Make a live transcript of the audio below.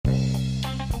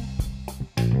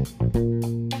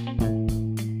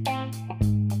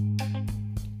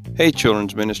Hey,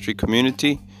 Children's Ministry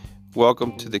community.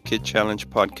 Welcome to the Kid Challenge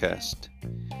podcast.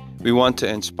 We want to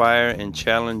inspire and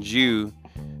challenge you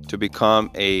to become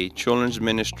a children's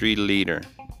ministry leader,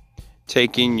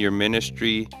 taking your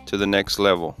ministry to the next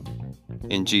level.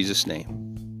 In Jesus' name.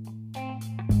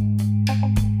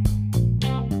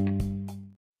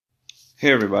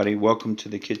 Hey, everybody. Welcome to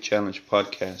the Kid Challenge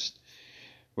podcast.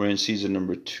 We're in season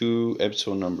number 2,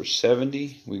 episode number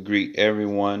 70. We greet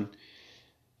everyone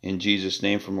in Jesus'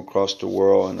 name from across the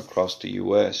world and across the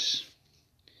U.S.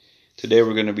 Today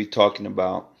we're going to be talking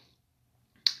about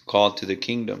Call to the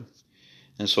Kingdom.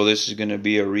 And so this is going to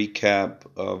be a recap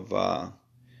of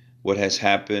what has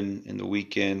happened in the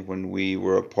weekend when we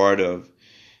were a part of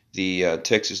the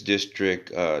Texas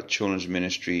District Children's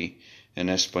Ministry in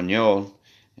Espanol.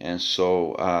 And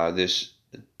so this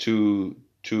two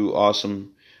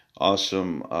awesome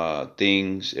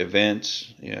things,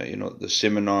 events, the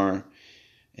seminar,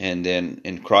 and then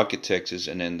in Crockett, Texas,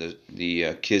 and then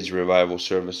the kids revival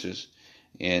services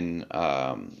in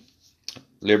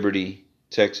Liberty,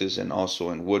 Texas, and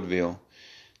also in Woodville,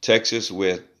 Texas,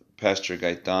 with Pastor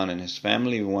Gaitan and his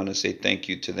family. We want to say thank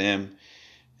you to them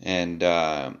and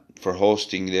for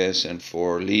hosting this and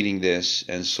for leading this.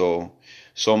 And so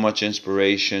much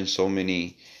inspiration, so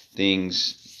many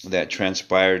things that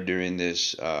transpired during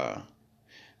this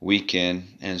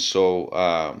weekend. And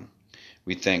so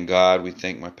we thank God. We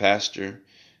thank my pastor,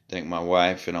 thank my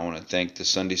wife, and I want to thank the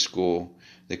Sunday school,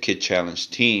 the Kid Challenge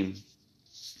team.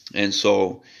 And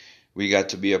so we got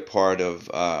to be a part of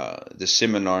the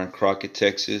seminar in Crockett,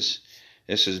 Texas.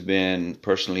 This has been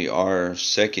personally our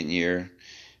second year,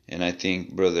 and I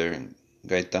think Brother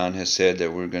Gaitan has said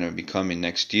that we're going to be coming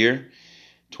next year,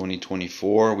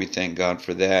 2024. We thank God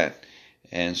for that.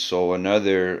 And so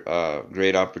another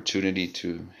great opportunity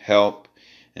to help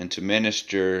and to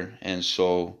minister. And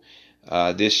so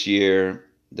this year,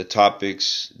 the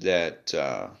topics that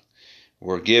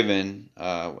were given,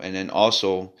 and then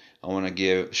also I want to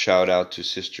give a shout out to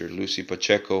Sister Lucy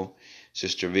Pacheco,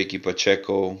 Sister Vicky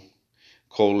Pacheco,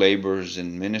 co-laborers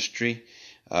in ministry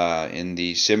in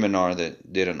the seminar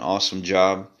that did an awesome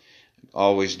job,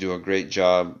 always do a great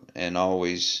job, and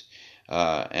always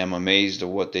am amazed at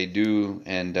what they do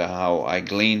and how I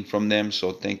glean from them.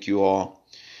 So thank you all.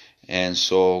 And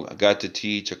so I got to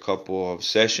teach a couple of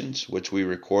sessions, which we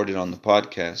recorded on the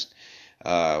podcast,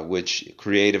 which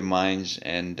creative minds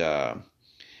and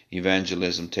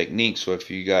evangelism techniques. So if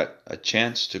you got a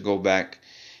chance to go back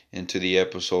into the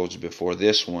episodes before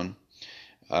this one,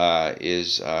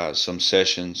 is some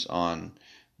sessions on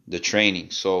the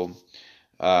training. So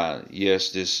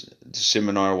yes, the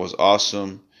seminar was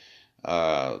awesome.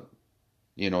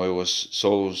 It was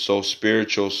so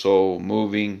spiritual, so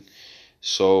moving,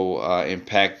 so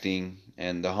impacting,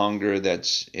 and the hunger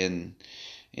that's in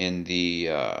the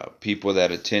people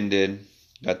that attended.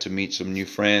 Got to meet some new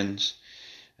friends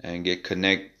and get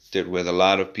connected with a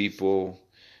lot of people,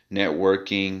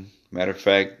 networking. Matter of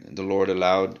fact, the Lord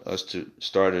allowed us to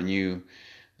start a new,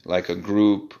 like a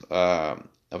group of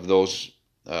those,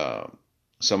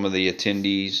 some of the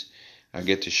attendees. I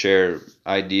get to share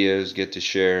ideas, get to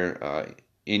share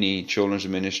any children's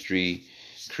ministry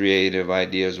creative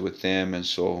ideas with them. And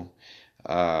so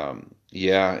and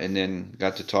then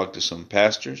got to talk to some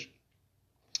pastors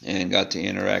and got to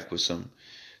interact with some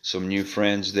new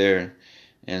friends there.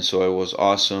 And so it was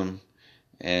awesome.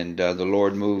 And the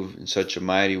Lord moved in such a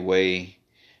mighty way,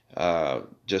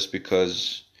 just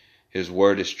because His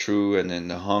word is true, and then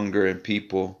the hunger in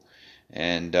people.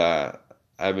 And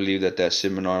I believe that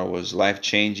seminar was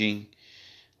life-changing,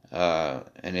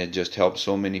 and it just helped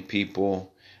so many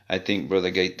people. I think Brother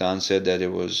Gaitan said that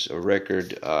it was a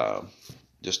record,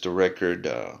 just a record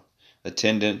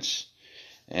attendance,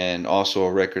 and also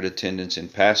a record attendance in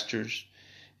pastors.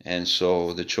 And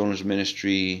so the children's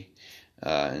ministry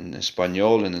in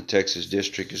Espanol in the Texas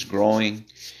District is growing.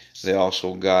 They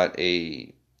also got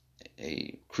a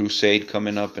crusade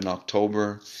coming up in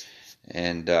October,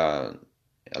 and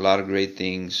a lot of great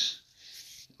things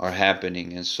are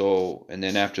happening. And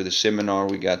then after the seminar,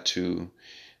 we got to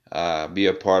be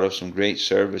a part of some great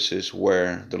services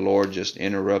where the Lord just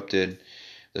interrupted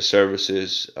the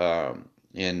services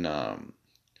in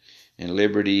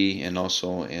Liberty and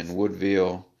also in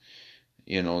Woodville.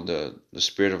 The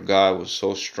Spirit of God was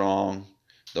so strong,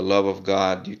 the love of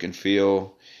God you can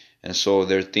feel. And so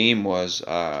their theme was,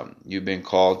 you've been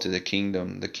called to the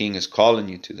kingdom. The King is calling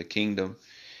you to the kingdom.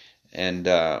 And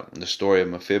the story of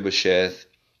Mephibosheth.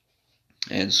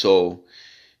 And so,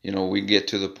 we get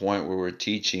to the point where we're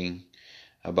teaching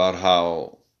about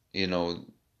how,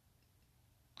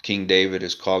 King David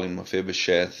is calling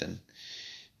Mephibosheth, and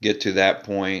get to that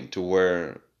point to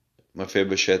where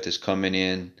Mephibosheth is coming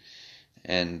in,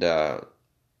 and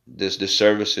the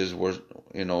services were,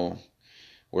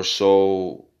 were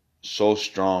so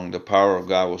strong. The power of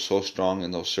God was so strong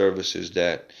in those services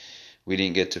that we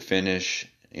didn't get to finish,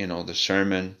 the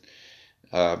sermon,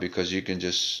 because you can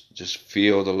just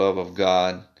feel the love of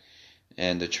God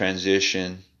and the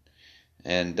transition,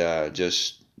 and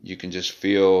you can just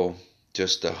feel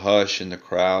just the hush in the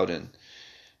crowd, and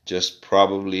just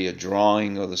probably a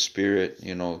drawing of the Spirit,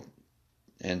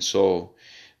 and so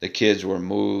the kids were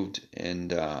moved,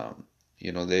 and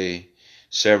they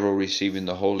several receiving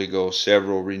the Holy Ghost,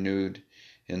 several renewed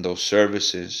in those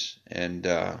services, and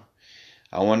I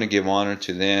want to give honor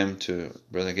to them, to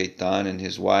Brother Gaetan and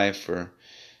his wife, for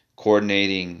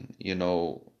coordinating.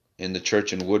 In the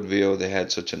church in Woodville, they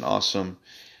had such an awesome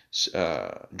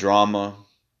drama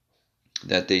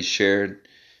that they shared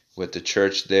with the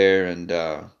church there, and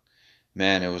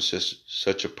man, it was just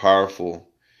such a powerful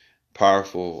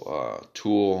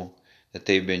tool that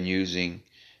they've been using,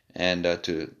 and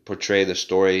to portray the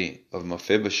story of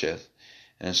Mephibosheth.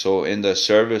 And so in the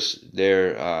service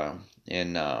there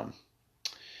in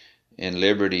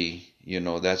Liberty,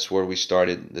 that's where we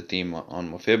started the theme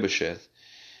on Mephibosheth.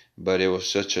 But it was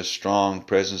such a strong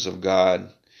presence of God.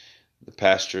 The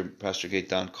Pastor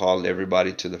Gaetan, called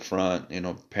everybody to the front,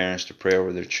 parents to pray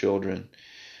over their children.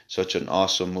 Such an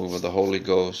awesome move of the Holy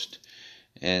Ghost.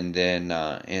 And then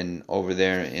over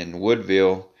there in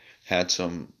Woodville, had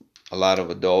a lot of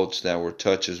adults that were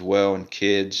touched as well, and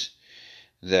kids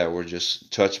that were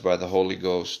just touched by the Holy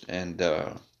Ghost. And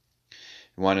I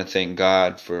want to thank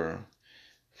God for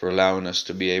allowing us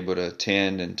to be able to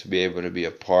attend and to be able to be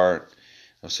a part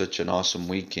of such an awesome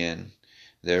weekend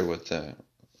there with the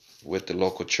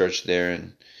local church there,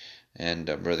 and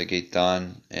Brother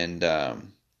Gaetan and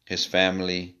his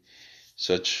family.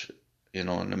 Such an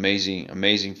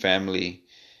amazing family,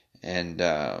 and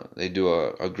they do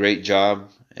a great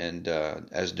job, and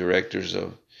as directors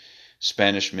of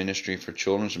Spanish ministry for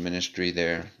children's ministry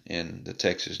there in the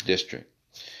Texas district.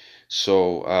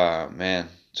 So man,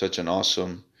 such an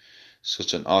awesome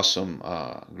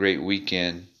great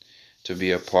weekend to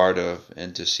be a part of,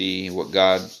 and to see what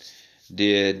God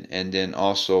did. And then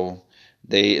also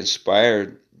they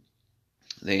inspired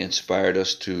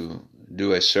us to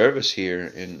do a service here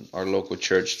in our local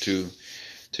church to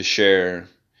share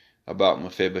about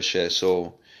Mephibosheth.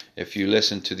 So if you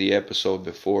listen to the episode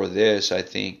before this, I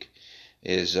think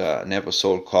is an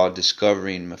episode called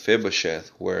Discovering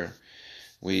Mephibosheth, where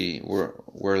we're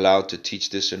allowed to teach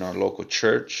this in our local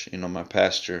church. My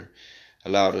pastor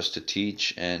allowed us to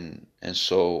teach, and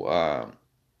so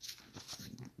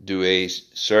do a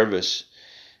service,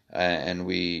 and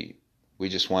we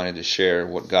just wanted to share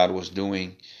what God was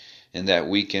doing in that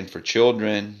weekend for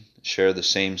children, share the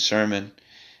same sermon.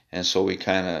 And so we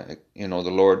kind of,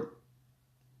 the Lord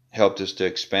helped us to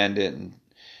expand it,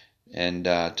 and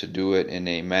to do it in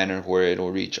a manner where it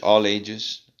will reach all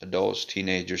ages, adults,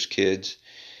 teenagers, kids.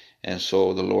 And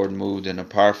so the Lord moved in a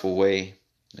powerful way,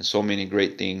 and so many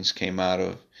great things came out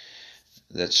of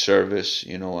that service,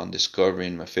 on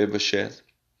discovering Mephibosheth.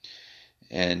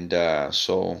 And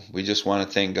so we just want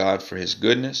to thank God for His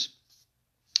goodness.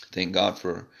 Thank God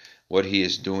for what He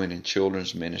is doing in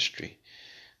children's ministry.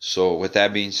 So with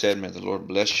that being said, may the Lord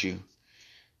bless you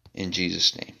in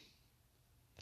Jesus' name.